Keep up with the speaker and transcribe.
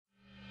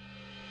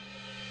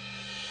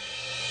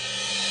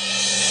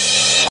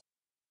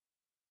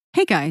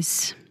Hey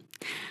guys,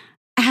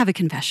 I have a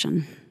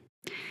confession.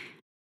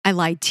 I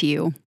lied to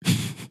you.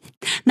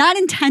 Not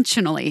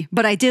intentionally,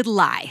 but I did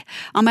lie.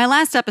 On my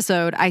last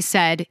episode, I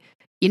said,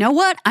 you know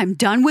what? I'm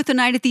done with A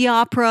Night at the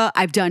Opera.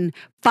 I've done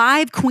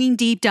 5 Queen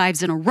deep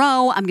dives in a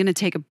row. I'm going to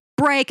take a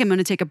break. I'm going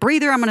to take a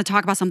breather. I'm going to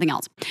talk about something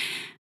else.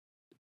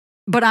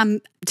 But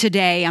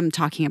today I'm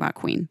talking about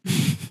Queen.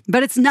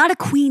 But it's not a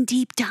Queen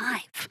deep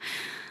dive.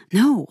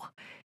 No,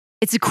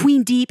 it's a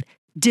Queen deep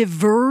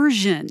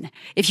diversion.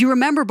 If you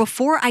remember,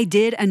 before I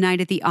did A Night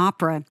at the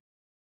Opera,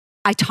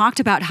 I talked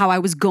about how I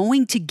was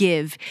going to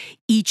give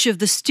each of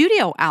the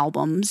studio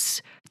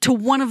albums to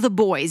one of the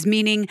boys,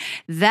 meaning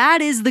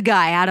that is the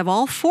guy out of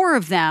all 4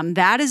 of them.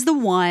 That is the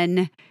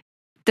one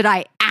that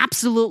I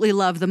absolutely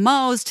love the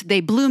most.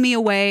 They blew me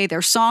away, their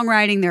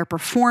songwriting, their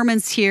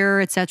performance here,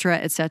 etc.,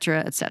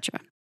 etc., etc.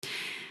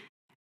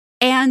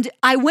 And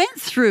I went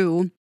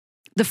through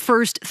the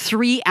first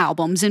 3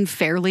 albums in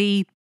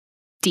fairly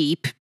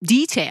deep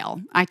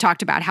detail. I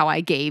talked about how I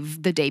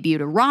gave the debut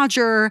to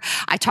Roger.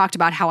 I talked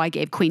about how I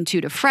gave Queen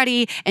 2 to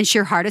Freddie, and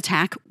Sheer Heart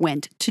Attack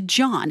went to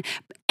John.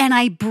 And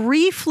I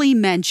briefly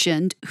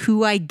mentioned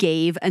who I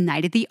gave A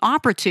Night at the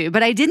Opera to,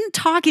 but I didn't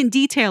talk in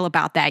detail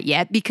about that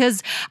yet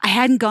because I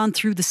hadn't gone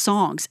through the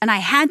songs, and I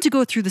had to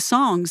go through the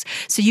songs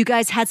so you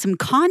guys had some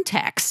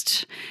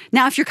context.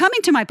 Now, if you're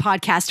coming to my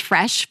podcast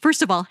fresh,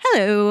 first of all,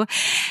 hello.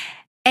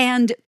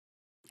 And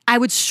I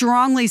would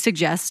strongly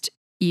suggest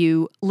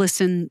you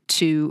listen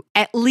to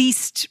at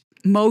least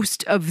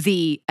most of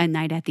the A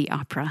Night at the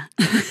Opera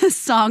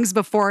songs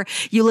before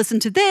you listen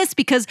to this,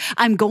 because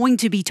I'm going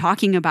to be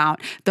talking about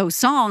those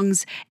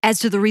songs as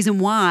to the reason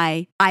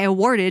why I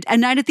awarded A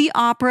Night at the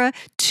Opera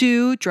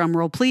to,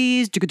 drumroll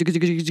please,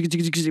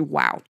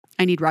 wow,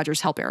 I need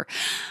Roger's help here,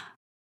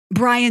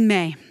 Brian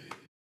May.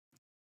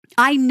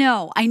 I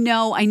know.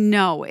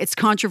 It's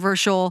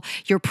controversial.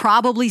 You're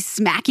probably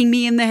smacking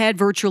me in the head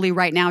virtually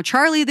right now.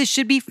 Charlie, this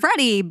should be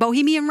Freddie,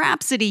 Bohemian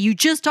Rhapsody. You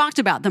just talked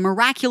about the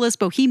miraculous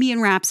Bohemian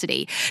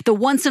Rhapsody, the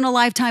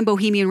once-in-a-lifetime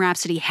Bohemian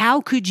Rhapsody.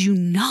 How could you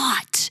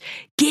not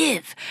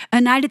give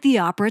A Night at the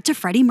Opera to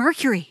Freddie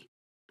Mercury?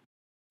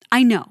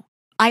 I know.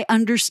 I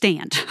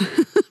understand.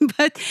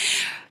 But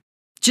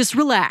just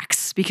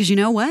relax, because you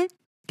know what,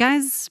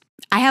 guys?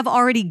 I have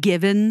already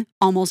given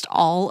almost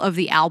all of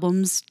the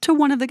albums to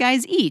one of the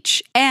guys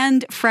each,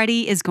 and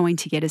Freddie is going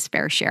to get his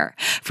fair share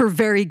for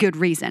very good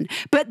reason.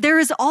 But there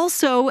is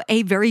also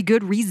a very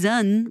good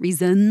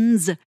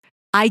reasons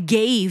I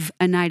gave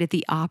A Night at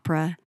the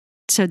Opera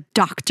to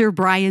Dr.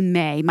 Brian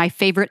May, my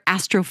favorite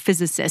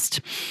astrophysicist.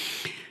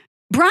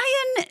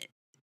 Brian,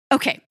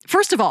 okay,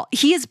 first of all,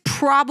 he is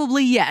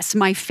probably, yes,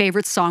 my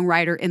favorite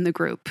songwriter in the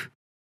group.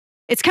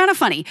 It's kind of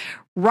funny.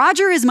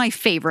 Roger is my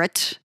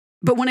favorite.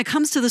 But when it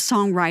comes to the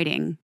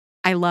songwriting,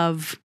 I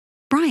love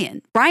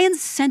Brian.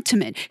 Brian's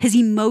sentiment, his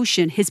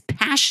emotion, his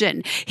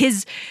passion,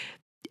 his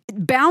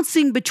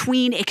bouncing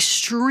between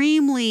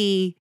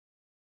extremely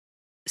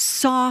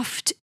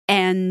soft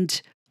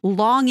and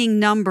longing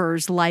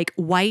numbers like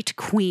White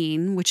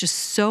Queen, which is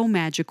so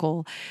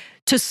magical,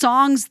 to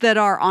songs that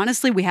are,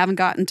 honestly, we haven't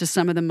gotten to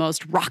some of the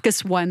most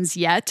raucous ones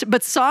yet,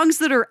 but songs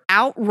that are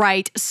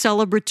outright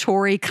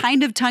celebratory,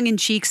 kind of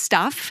tongue-in-cheek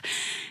stuff.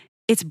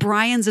 It's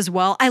Brian's as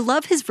well. I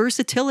love his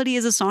versatility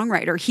as a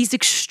songwriter. He's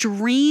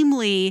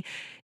extremely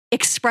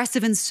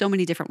expressive in so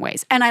many different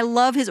ways. And I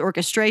love his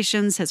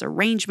orchestrations, his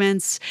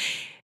arrangements.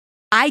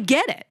 I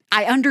get it.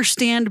 I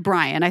understand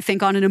Brian. I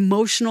think on an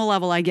emotional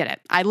level, I get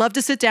it. I'd love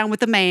to sit down with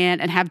the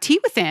man and have tea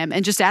with him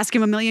and just ask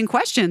him a million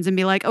questions and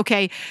be like,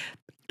 okay,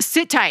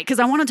 sit tight, because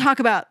I want to talk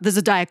about the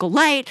Zodiacal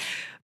Light,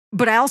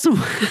 but I also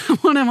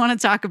want to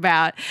talk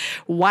about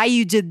why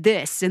you did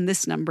this in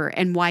this number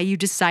and why you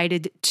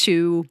decided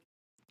to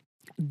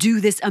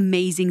do this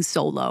amazing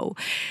solo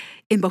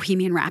in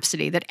Bohemian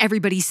Rhapsody that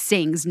everybody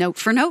sings note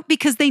for note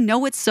because they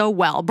know it so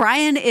well.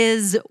 Brian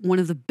is one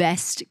of the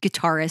best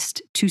guitarists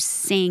to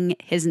sing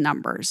his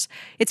numbers.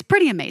 It's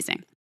pretty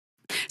amazing.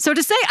 So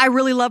to say I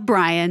really love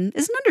Brian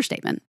is an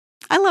understatement.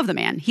 I love the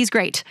man. He's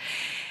great.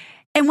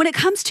 And when it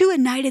comes to A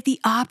Night at the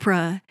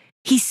Opera,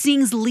 he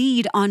sings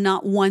lead on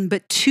not 1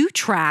 but 2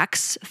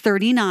 tracks,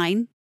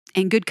 39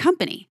 and Good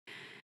Company.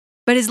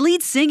 But his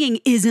lead singing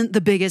isn't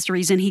the biggest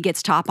reason he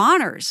gets top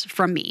honors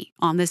from me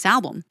on this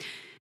album.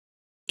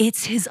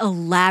 It's his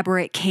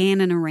elaborate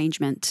canon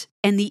arrangement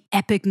and the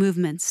epic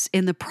movements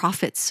in the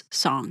Prophets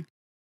song.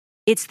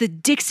 It's the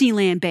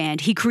Dixieland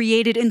band he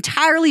created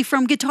entirely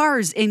from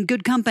guitars in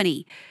Good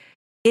Company.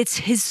 It's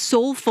his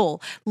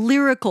soulful,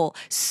 lyrical,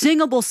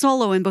 singable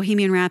solo in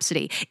Bohemian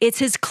Rhapsody. It's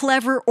his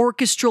clever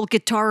orchestral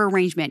guitar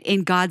arrangement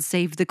in God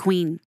Save the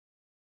Queen.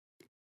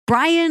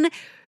 Brian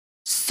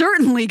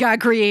certainly got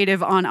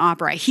creative on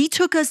opera. He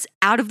took us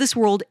out of this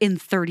world in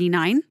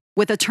 39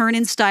 with a turn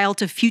in style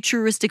to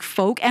futuristic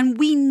folk, and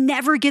we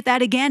never get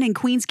that again in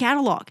Queen's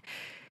catalog.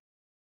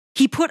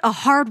 He put a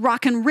hard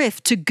rockin'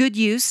 riff to good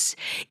use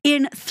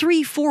in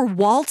 3/4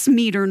 waltz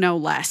meter, no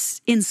less,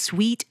 in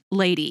Sweet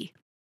Lady.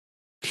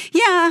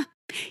 Yeah,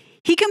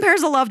 he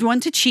compares a loved one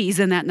to cheese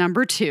in that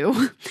number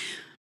too.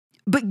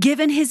 But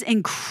given his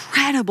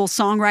incredible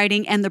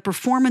songwriting and the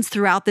performance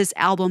throughout this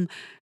album,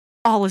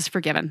 all is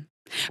forgiven.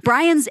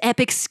 Brian's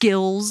epic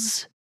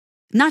skills,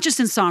 not just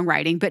in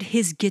songwriting, but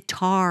his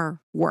guitar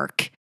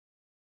work,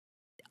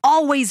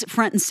 always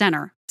front and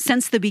center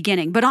since the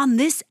beginning. But on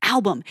this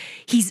album,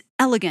 he's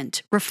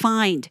elegant,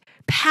 refined,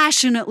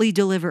 passionately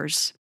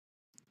delivers.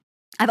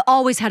 I've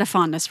always had a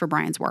fondness for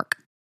Brian's work.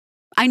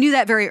 I knew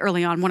that very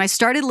early on. When I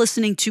started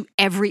listening to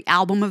every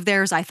album of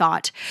theirs, I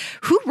thought,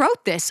 who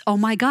wrote this? Oh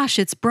my gosh,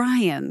 it's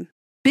Brian.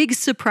 Big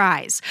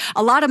surprise.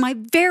 A lot of my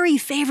very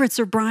favorites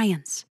are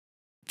Brian's.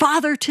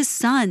 Father to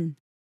Son,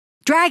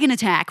 Dragon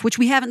Attack, which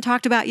we haven't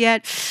talked about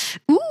yet.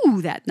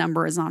 Ooh, that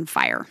number is on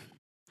fire.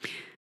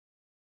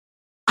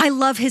 I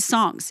love his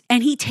songs,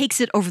 and he takes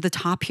it over the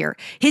top here.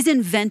 His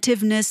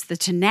inventiveness, the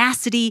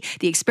tenacity,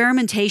 the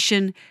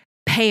experimentation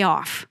pay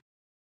off.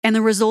 And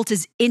the result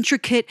is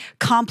intricate,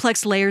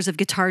 complex layers of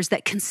guitars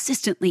that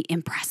consistently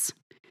impress.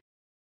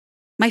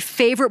 My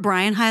favorite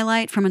Brian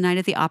highlight from A Night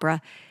at the Opera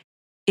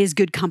is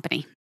Good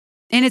Company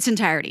in its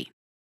entirety.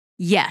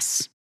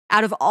 Yes,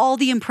 out of all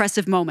the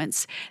impressive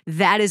moments,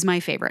 that is my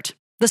favorite.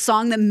 The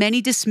song that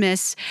many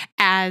dismiss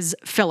as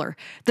filler.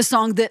 The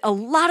song that a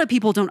lot of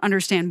people don't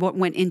understand what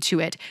went into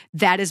it.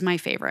 That is my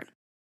favorite.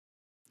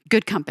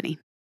 Good Company.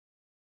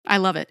 I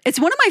love it. It's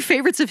one of my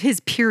favorites of his,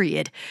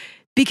 period,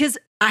 because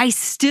I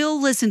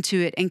still listen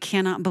to it and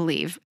cannot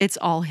believe it's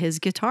all his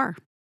guitar.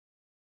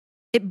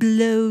 It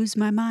blows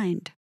my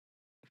mind.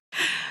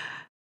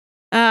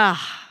 I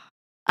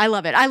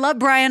love it. I love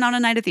Brian on A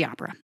Night at the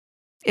Opera.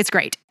 It's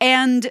great.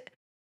 And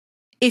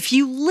if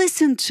you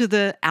listen to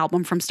the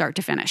album from start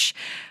to finish,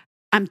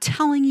 I'm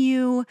telling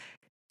you,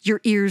 your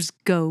ears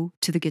go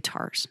to the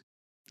guitars.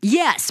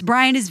 Yes,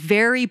 Brian is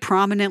very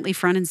prominently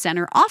front and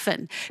center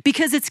often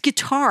because it's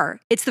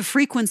guitar. It's the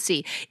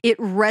frequency. It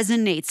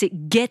resonates.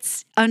 It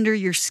gets under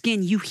your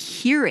skin. You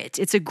hear it.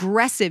 It's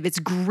aggressive. It's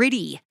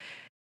gritty,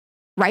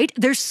 right?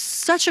 There's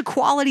such a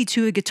quality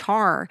to a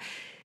guitar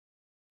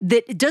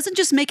that it doesn't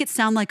just make it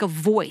sound like a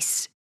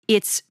voice.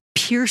 It's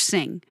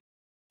piercing.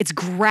 It's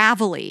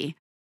gravelly.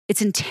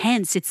 It's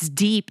intense. It's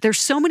deep. There's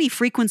so many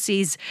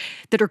frequencies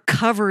that are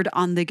covered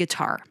on the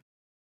guitar.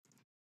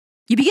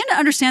 You begin to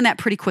understand that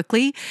pretty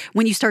quickly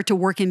when you start to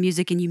work in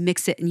music and you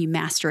mix it and you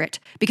master it.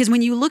 Because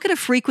when you look at a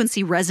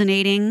frequency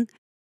resonating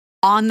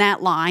on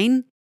that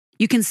line,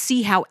 you can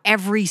see how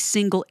every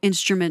single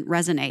instrument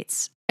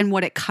resonates and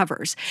what it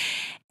covers.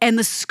 And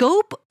the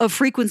scope of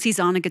frequencies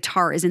on a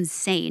guitar is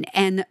insane.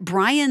 And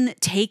Brian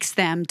takes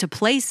them to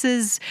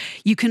places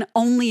you can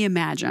only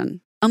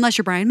imagine, unless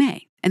you're Brian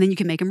May, and then you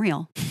can make them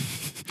real,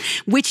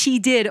 which he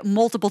did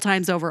multiple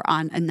times over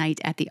on A Night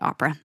at the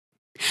Opera.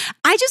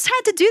 I just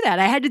had to do that.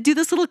 I had to do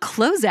this little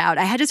closeout.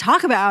 I had to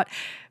talk about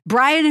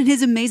Brian and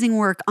his amazing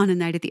work on A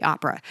Night at the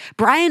Opera.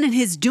 Brian and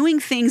his doing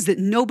things that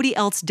nobody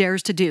else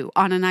dares to do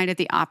on A Night at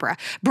the Opera.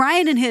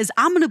 Brian and his,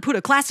 I'm going to put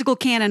a classical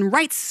canon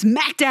right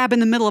smack dab in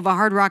the middle of a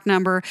hard rock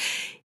number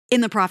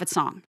in the Prophet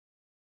song.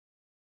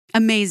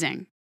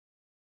 Amazing.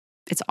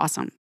 It's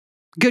awesome.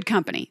 Good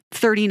Company,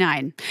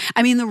 39.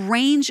 I mean, the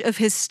range of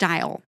his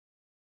style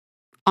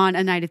on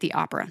A Night at the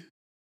Opera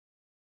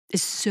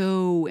is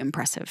so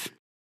impressive.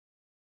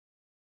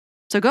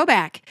 So go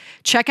back,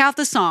 check out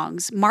the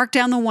songs, mark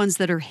down the ones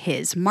that are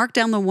his, mark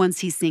down the ones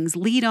he sings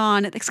lead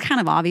on. It's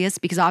kind of obvious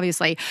because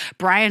obviously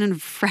Brian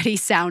and Freddie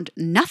sound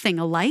nothing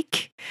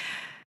alike.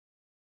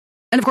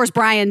 And of course,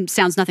 Brian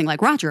sounds nothing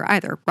like Roger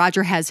either.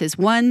 Roger has his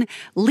one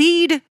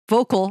lead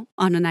vocal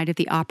on A Night at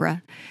the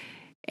Opera.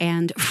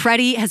 And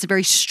Freddie has a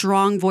very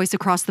strong voice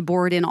across the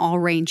board in all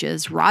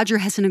ranges. Roger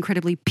has an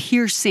incredibly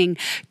piercing,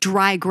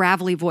 dry,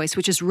 gravelly voice,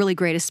 which is really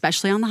great,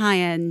 especially on the high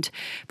end.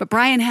 But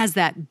Brian has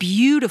that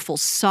beautiful,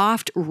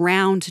 soft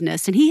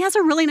roundness, and he has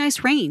a really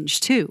nice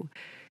range, too.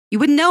 You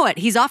wouldn't know it.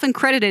 He's often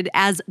credited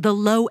as the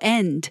low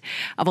end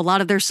of a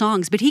lot of their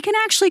songs, but he can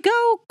actually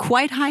go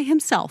quite high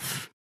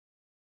himself.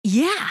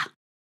 Yeah.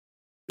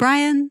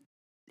 Brian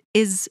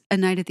is A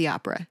Night at the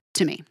Opera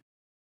to me.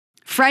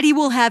 Freddie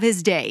will have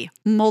his day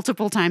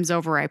multiple times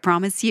over, I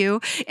promise you.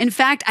 In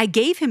fact, I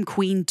gave him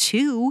Queen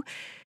 2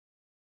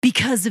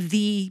 because of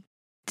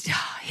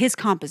his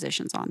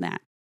compositions on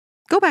that.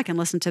 Go back and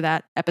listen to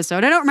that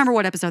episode. I don't remember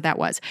what episode that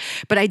was,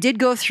 but I did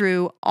go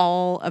through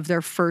all of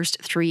their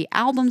first 3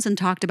 albums and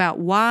talked about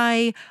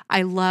why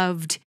I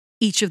loved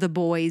each of the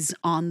boys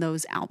on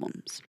those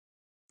albums.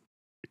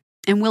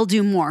 And we'll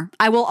do more.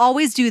 I will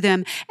always do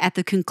them at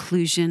the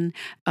conclusion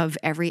of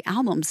every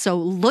album. So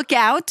look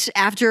out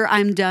after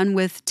I'm done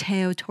with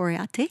Teo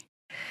Toriati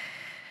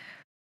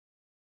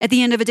at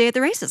the end of A Day at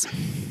the Races.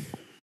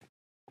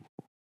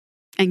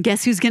 And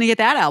guess who's going to get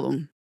that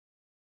album?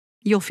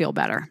 You'll feel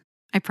better.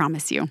 I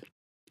promise you.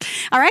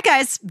 All right,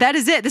 guys, that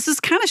is it. This is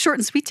kind of short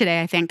and sweet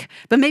today, I think.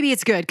 But maybe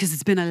it's good because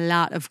it's been a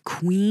lot of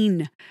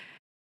Queen.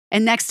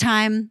 And next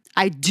time,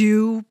 I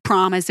do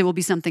promise it will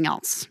be something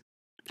else.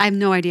 I have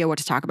no idea what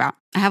to talk about.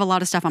 I have a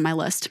lot of stuff on my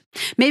list.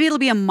 Maybe it'll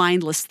be a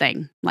mindless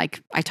thing,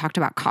 like I talked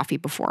about coffee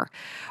before,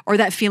 or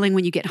that feeling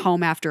when you get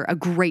home after a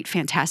great,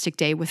 fantastic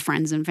day with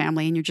friends and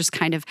family and you're just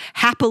kind of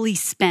happily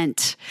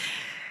spent.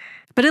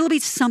 But it'll be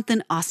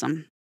something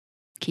awesome.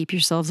 Keep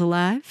yourselves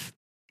alive.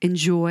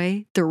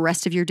 Enjoy the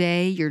rest of your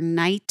day, your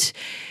night.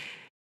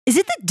 Is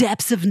it the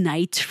depths of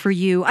night for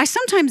you? I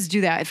sometimes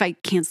do that. If I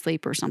can't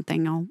sleep or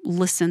something, I'll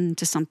listen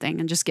to something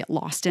and just get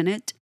lost in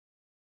it.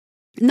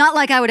 Not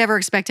like I would ever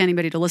expect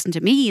anybody to listen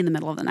to me in the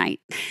middle of the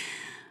night.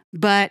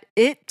 But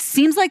it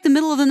seems like the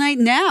middle of the night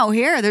now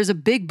here. There's a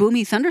big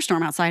boomy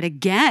thunderstorm outside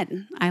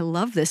again. I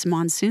love this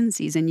monsoon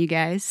season, you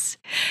guys.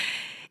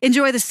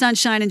 Enjoy the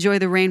sunshine, enjoy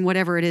the rain,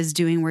 whatever it is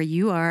doing where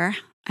you are.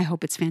 I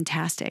hope it's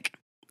fantastic.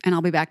 And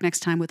I'll be back next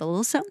time with a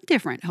little something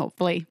different,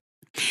 hopefully.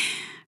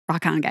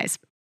 Rock on, guys.